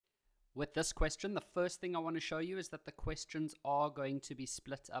With this question, the first thing I want to show you is that the questions are going to be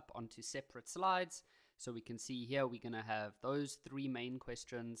split up onto separate slides. So we can see here we're going to have those three main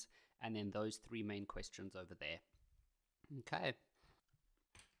questions and then those three main questions over there. Okay.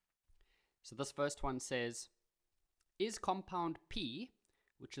 So this first one says, is compound P,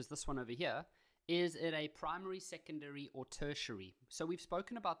 which is this one over here, is it a primary, secondary, or tertiary? So we've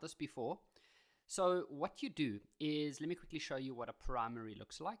spoken about this before. So what you do is, let me quickly show you what a primary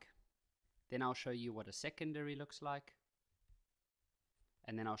looks like. Then I'll show you what a secondary looks like.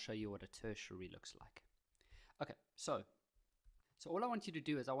 And then I'll show you what a tertiary looks like. Okay, so all I want you to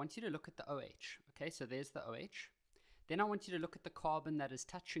do is I want you to look at the OH. Okay, so there's the OH. Then I want you to look at the carbon that is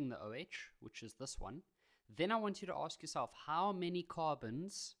touching the OH, which is this one. Then I want you to ask yourself, how many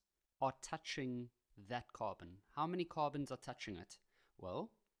carbons are touching that carbon? How many carbons are touching it?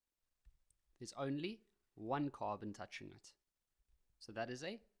 Well, there's only one carbon touching it. So that is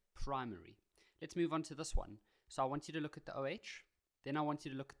a primary. Let's move on to this one. So I want you to look at the OH. Then I want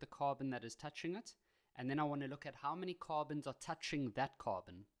you to look at the carbon that is touching it. And then I want to look at how many carbons are touching that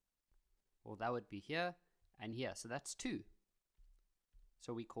carbon. Well, that would be here and here. So that's 2.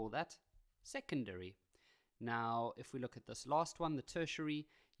 So we call that secondary. Now, if we look at this last one, the tertiary,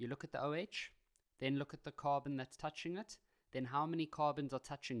 you look at the OH, then look at the carbon that's touching it. Then how many carbons are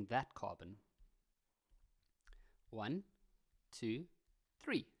touching that carbon? 1, 2,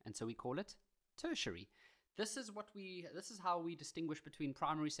 3. And so we call it tertiary. This is how we distinguish between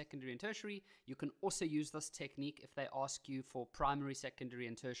primary, secondary, and tertiary. You can also use this technique if they ask you for primary, secondary,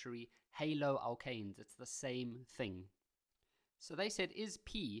 and tertiary halo alkanes. It's the same thing. So they said, is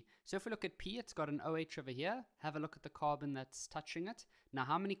P. So if we look at P, it's got an OH over here. Have a look at the carbon that's touching it. Now,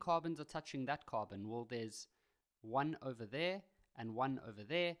 how many carbons are touching that carbon? Well, there's 1 over there and 1 over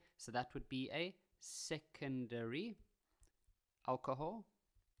there. So that would be a secondary alcohol.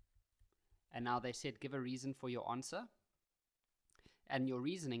 And now they said, give a reason for your answer. And your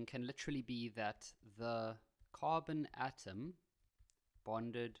reasoning can literally be that the carbon atom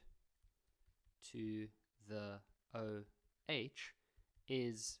bonded to the OH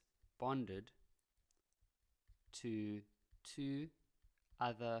is bonded to 2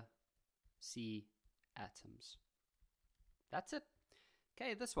 other C atoms. That's it.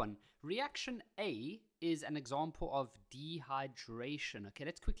 Okay, this one. Reaction A is an example of dehydration. Okay,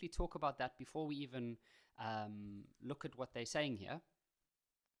 let's quickly talk about that before we even look at what they're saying here.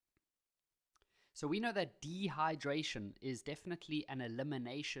 So we know that dehydration is definitely an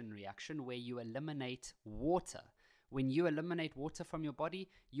elimination reaction where you eliminate water. When you eliminate water from your body,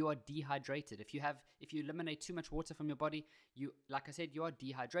 you are dehydrated. If you eliminate too much water from your body, like I said, you are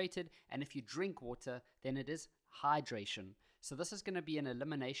dehydrated. And if you drink water, then it is hydration. So this is going to be an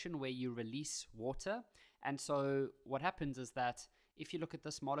elimination where you release water. And so what happens is that if you look at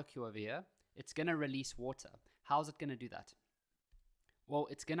this molecule over here, it's going to release water. How's it going to do that? Well,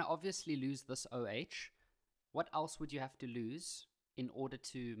 it's going to obviously lose this OH. What else would you have to lose in order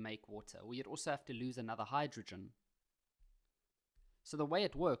to make water? Well, you'd also have to lose another hydrogen. So the way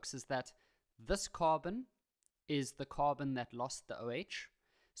it works is that this carbon is the carbon that lost the OH.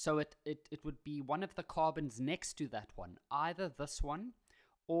 So it would be one of the carbons next to that one, either this one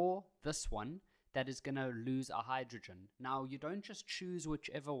or this one, that is going to lose a hydrogen. Now, you don't just choose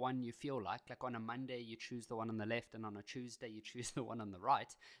whichever one you feel like on a Monday you choose the one on the left and on a Tuesday you choose the one on the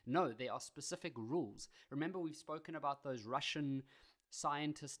right. No, there are specific rules. Remember, we've spoken about those Russian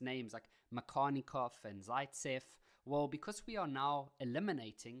scientist names like Markovnikov and Zaitsev. Well, because we are now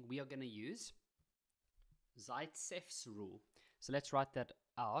eliminating, we are going to use Zaitsev's rule. So let's write that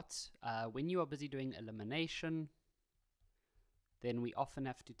out. When you are busy doing elimination, then we often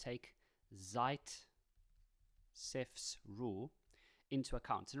have to take Zaitsev's rule into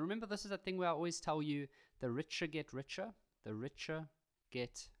account. And remember, this is a thing where I always tell you, the richer get richer, the richer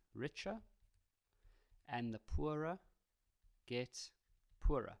get richer, and the poorer get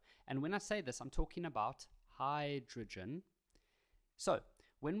poorer. And when I say this, I'm talking about hydrogen. So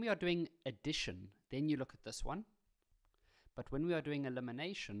when we are doing addition, then you look at this one. But when we are doing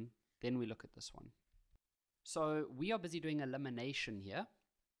elimination, then we look at this one. So we are busy doing elimination here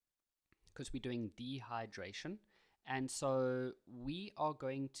because we're doing dehydration. And so we are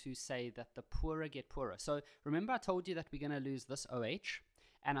going to say that the poorer get poorer. So remember I told you that we're going to lose this OH.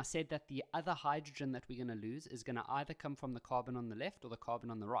 And I said that the other hydrogen that we're going to lose is going to either come from the carbon on the left or the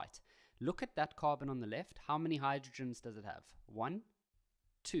carbon on the right. Look at that carbon on the left. How many hydrogens does it have? 1,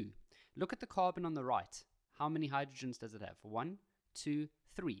 2. Look at the carbon on the right. How many hydrogens does it have? 1, 2,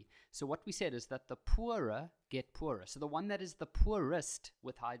 3. So what we said is that the poorer get poorer. So the one that is the poorest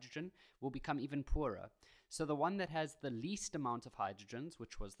with hydrogen will become even poorer. So the one that has the least amount of hydrogens,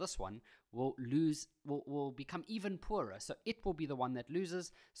 which was this one, will become even poorer. So it will be the one that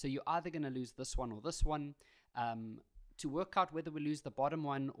loses. So you're either going to lose this one or this one. To work out whether we lose the bottom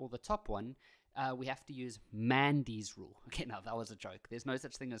one or the top one, we have to use Mandy's rule. Okay, now that was a joke. There's no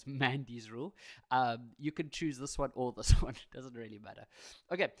such thing as Mandy's rule. You can choose this one or this one. It doesn't really matter.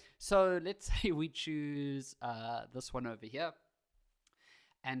 Okay, so let's say we choose this one over here.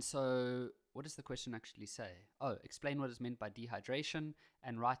 And so what does the question actually say? Oh, explain what is meant by dehydration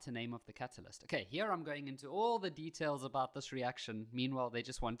and write the name of the catalyst. Okay, here I'm going into all the details about this reaction. Meanwhile, they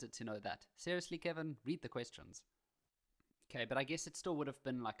just wanted to know that. Seriously, Kevin, read the questions. Okay, but I guess it still would have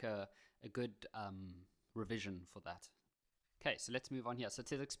been like a good revision for that. Okay, so let's move on here. So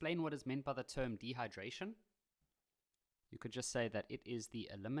to explain what is meant by the term dehydration, you could just say that it is the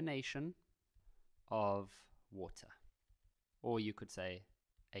elimination of water. Or you could say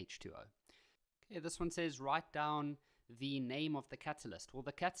H2O. Okay, this one says write down the name of the catalyst. Well,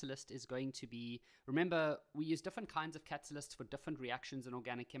 the catalyst is going to be, remember, we use different kinds of catalysts for different reactions in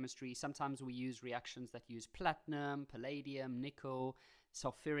organic chemistry. Sometimes we use reactions that use platinum, palladium, nickel,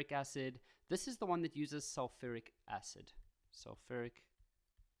 sulfuric acid. This is the one that uses sulfuric acid. Sulfuric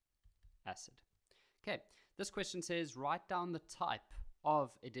acid. Okay, this question says write down the type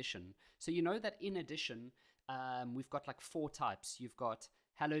of addition. So you know that in addition, we've got like 4 types. You've got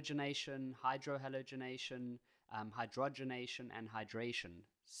halogenation, hydrohalogenation, hydrogenation, and hydration.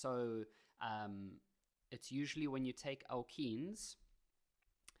 So it's usually when you take alkenes.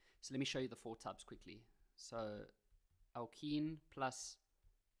 So let me show you the 4 types quickly. So alkene plus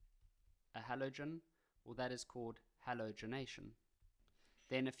a halogen, well, that is called halogenation.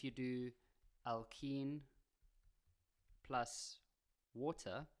 Then if you do alkene plus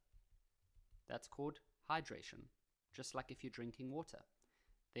water, that's called hydration, just like if you're drinking water.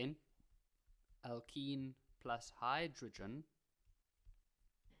 Then alkene plus hydrogen,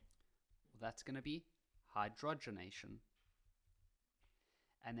 well, that's going to be hydrogenation.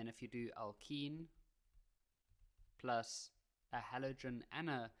 And then if you do alkene plus a halogen and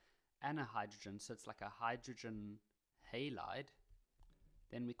a hydrogen, so it's like a hydrogen halide,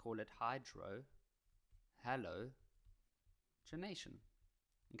 then we call it hydrohalogenation.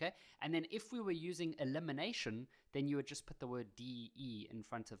 Okay, and then if we were using elimination, then you would just put the word DE in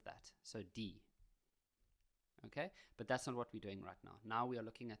front of that, so D. Okay, but that's not what we're doing right now. Now we are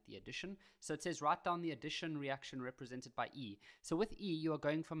looking at the addition. So it says write down the addition reaction represented by E. So with E, you are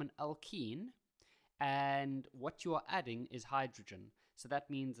going from an alkene, and what you are adding is hydrogen. So that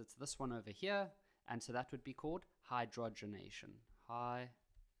means it's this one over here, and so that would be called hydrogenation.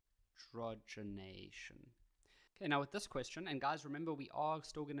 Hydrogenation. Okay, now with this question, and guys, remember we are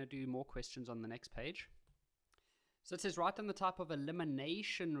still going to do more questions on the next page. So it says write down the type of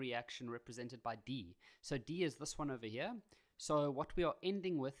elimination reaction represented by D. So D is this one over here. So what we are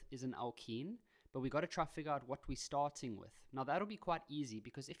ending with is an alkene, but we got to try to figure out what we're starting with. Now that'll be quite easy,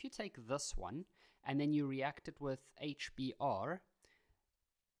 because if you take this one and then you react it with HBr,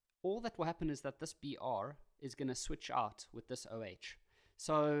 all that will happen is that this Br is going to switch out with this OH.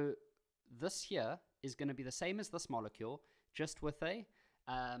 So this here is going to be the same as this molecule, just with a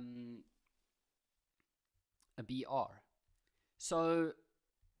Br. So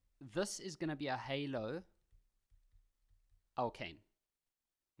this is going to be a halo alkane,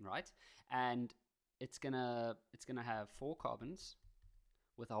 right? And it's gonna have 4 carbons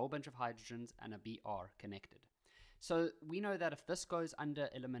with a whole bunch of hydrogens and a Br connected. So we know that if this goes under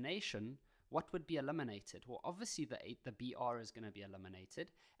elimination, what would be eliminated? Well, obviously the Br is going to be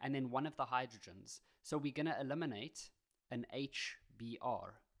eliminated, and then one of the hydrogens. So we're going to eliminate an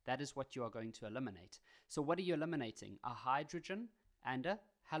HBr. That is what you are going to eliminate. So what are you eliminating? A hydrogen and a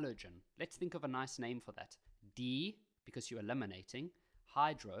halogen. Let's think of a nice name for that. D, because you're eliminating.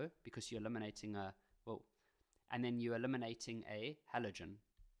 Hydro, because you're eliminating a, well, and then you're eliminating a halogen.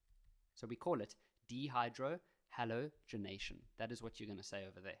 So we call it dehydrohalogenation. That is what you're going to say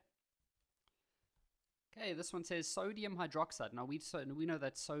over there. Okay, this one says sodium hydroxide. Now we know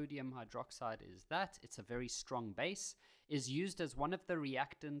that sodium hydroxide is that. It's a very strong base. Is used as one of the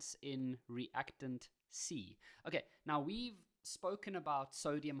reactants in reactant C. Okay, now we've spoken about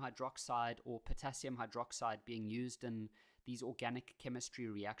sodium hydroxide or potassium hydroxide being used in these organic chemistry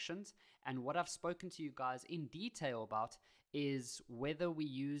reactions. And what I've spoken to you guys in detail about is whether we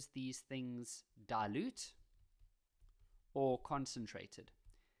use these things dilute or concentrated.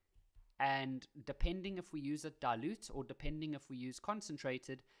 And depending if we use it dilute or depending if we use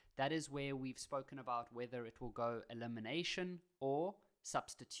concentrated, that is where we've spoken about whether it will go elimination or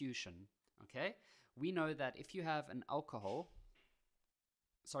substitution. Okay? We know that if you have an alcohol,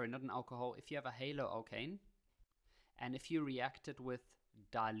 sorry, not an alcohol, if you have a haloalkane, and if you react it with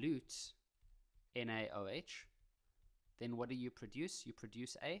dilute NaOH, then what do you produce? You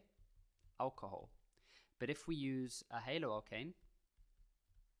produce a alcohol. But if we use a haloalkane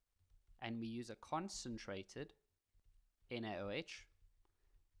and we use a concentrated NaOH,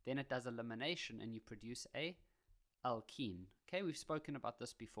 then it does elimination and you produce a alkene. Okay, we've spoken about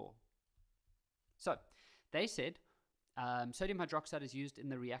this before. So they said sodium hydroxide is used in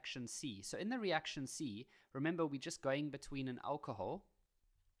the reaction C. So in the reaction C, remember we're just going between an alcohol,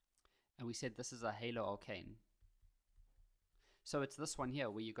 and we said this is a haloalkane. So it's this one here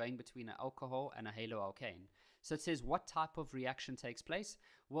where you're going between an alcohol and a haloalkane. So it says what type of reaction takes place?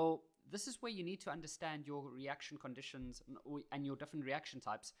 Well, this is where you need to understand your reaction conditions and your different reaction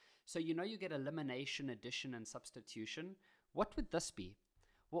types. So you know you get elimination, addition, and substitution. What would this be?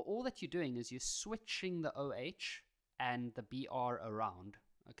 Well, all that you're doing is you're switching the OH and the BR around,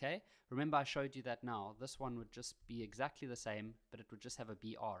 okay? Remember I showed you that now. This one would just be exactly the same, but it would just have a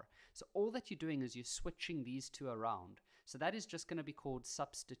BR. So all that you're doing is you're switching these two around. So that is just going to be called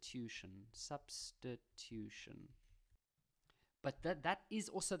substitution. Substitution. But that is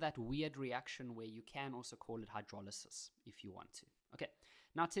also that weird reaction where you can also call it hydrolysis if you want to. Okay,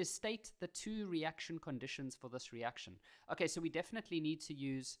 now to state the two reaction conditions for this reaction. Okay, so we definitely need to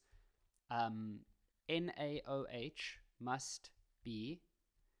use NaOH must be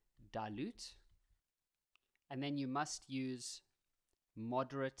dilute, and then you must use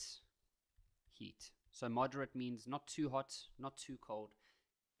moderate heat. So moderate means not too hot, not too cold,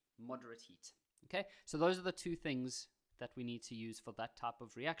 moderate heat. Okay, so those are the two things that we need to use for that type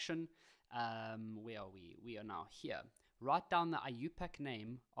of reaction. Where are we? We are now here. Write down the IUPAC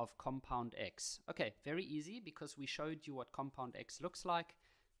name of compound X. Okay, very easy because we showed you what compound X looks like,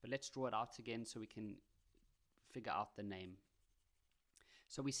 but let's draw it out again so we can figure out the name.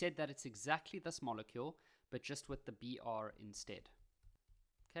 So we said that it's exactly this molecule, but just with the Br instead.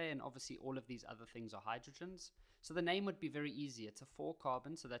 Okay, and obviously all of these other things are hydrogens. So the name would be very easy. It's a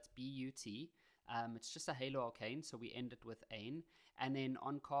 4-carbon, so that's BUT. It's just a haloalkane, so we end it with ane. And then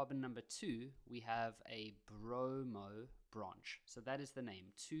on carbon number 2, we have a bromo branch. So that is the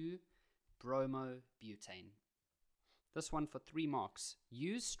name, 2-bromobutane. This one for 3 marks.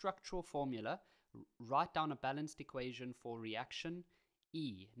 Use structural formula. Write down a balanced equation for reaction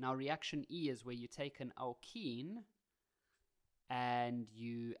E. Now reaction E is where you take an alkene and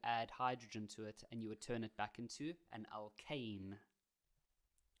you add hydrogen to it and you would turn it back into an alkane.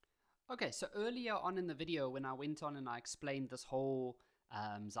 Okay, so earlier on in the video when I went on and I explained this whole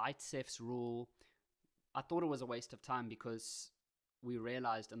Zaitsev's rule, I thought it was a waste of time because we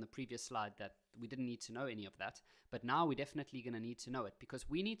realized in the previous slide that we didn't need to know any of that. But now we're definitely going to need to know it because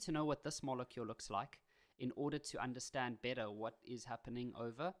we need to know what this molecule looks like in order to understand better what is happening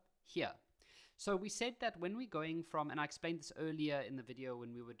over here. So we said that when we're going from, and I explained this earlier in the video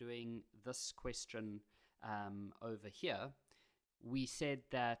when we were doing this question over here, we said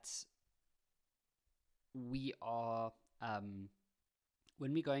that we are,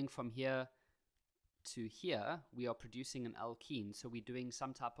 when we're going from here to here, we are producing an alkene. So we're doing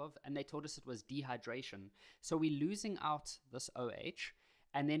some type of, and they told us it was dehydration. So we're losing out this OH.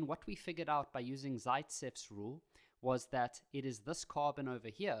 And then what we figured out by using Zaitsev's rule was that it is this carbon over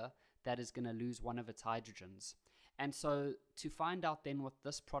here that is going to lose one of its hydrogens. And so to find out then what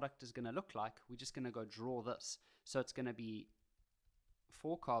this product is going to look like, we're just going to go draw this. So it's going to be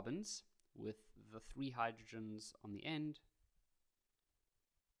 4 carbons with the 3 hydrogens on the end.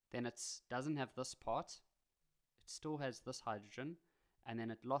 Then it doesn't have this part. It still has this hydrogen. And then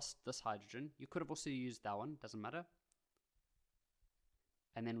it lost this hydrogen. You could have also used that one, doesn't matter.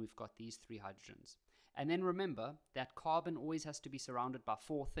 And then we've got these 3 hydrogens. And then remember that carbon always has to be surrounded by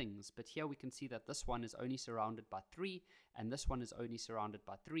 4 things. But here we can see that this one is only surrounded by 3. And this one is only surrounded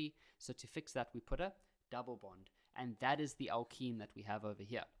by 3. So to fix that, we put a double bond. And that is the alkene that we have over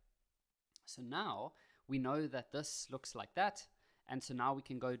here. So now we know that this looks like that. And so now we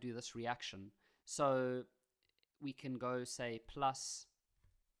can go do this reaction. So we can go say plus,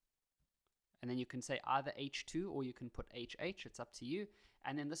 and then you can say either H2 or you can put HH. It's up to you.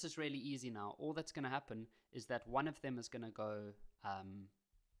 And then this is really easy now. All that's going to happen is that one of them is going to go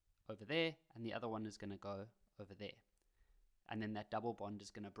over there and the other one is going to go over there. And then that double bond is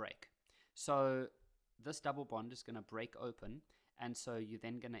going to break. So this double bond is going to break open. And so you're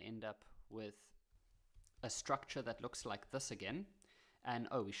then going to end up with a structure that looks like this again. And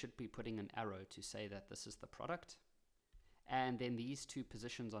oh, we should be putting an arrow to say that this is the product. And then these 2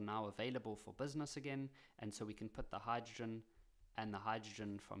 positions are now available for business again. And so we can put the hydrogen and the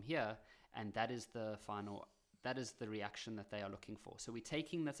hydrogen from here. And that is the final that is the reaction that they are looking for. So we're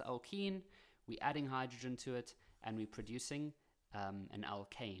taking this alkene, we're adding hydrogen to it, and we're producing an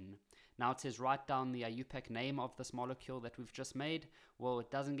alkane. Now it says write down the IUPAC name of this molecule that we've just made. Well, it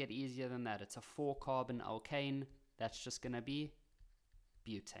doesn't get easier than that. It's a 4-carbon alkane. That's just going to be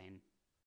butane.